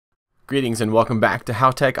Greetings and welcome back to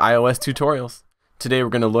HowTech iOS tutorials. Today we're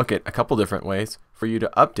going to look at a couple different ways for you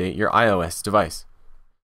to update your iOS device.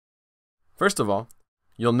 First of all,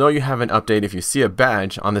 you'll know you have an update if you see a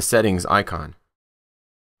badge on the settings icon.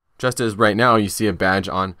 Just as right now you see a badge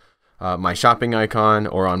on my shopping icon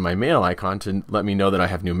or on my mail icon to let me know that I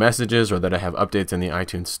have new messages or that I have updates in the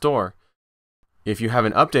iTunes store. If you have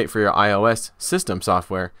an update for your iOS system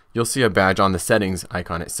software, you'll see a badge on the settings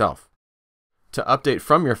icon itself. To update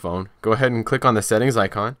from your phone, go ahead and click on the settings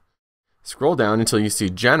icon, scroll down until you see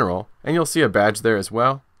General, and you'll see a badge there as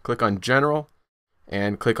well. Click on General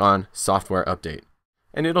and click on Software Update.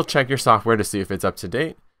 And it'll check your software to see if it's up to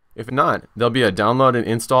date. If not, there'll be a download and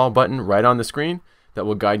install button right on the screen that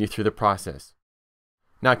will guide you through the process.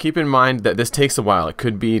 Now keep in mind that this takes a while. It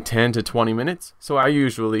could be 10 to 20 minutes, so I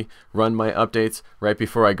usually run my updates right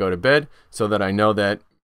before I go to bed so that I know that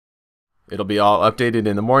it'll be all updated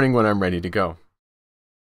in the morning when I'm ready to go.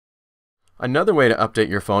 Another way to update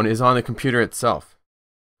your phone is on the computer itself.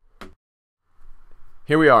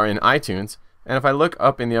 Here we are in iTunes, and if I look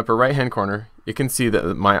up in the upper right hand corner, you can see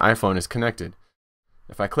that my iPhone is connected.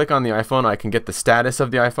 If I click on the iPhone, I can get the status of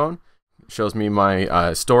the iPhone. It shows me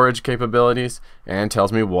my storage capabilities and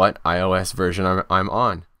tells me what iOS version I'm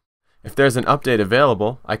on. If there's an update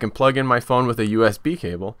available, I can plug in my phone with a USB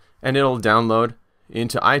cable and it'll download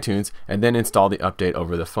into iTunes and then install the update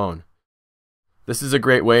over the phone. This is a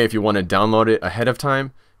great way if you want to download it ahead of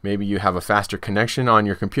time. Maybe you have a faster connection on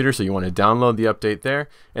your computer, so you want to download the update there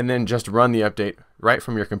and then just run the update right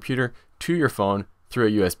from your computer to your phone through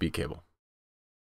a USB cable.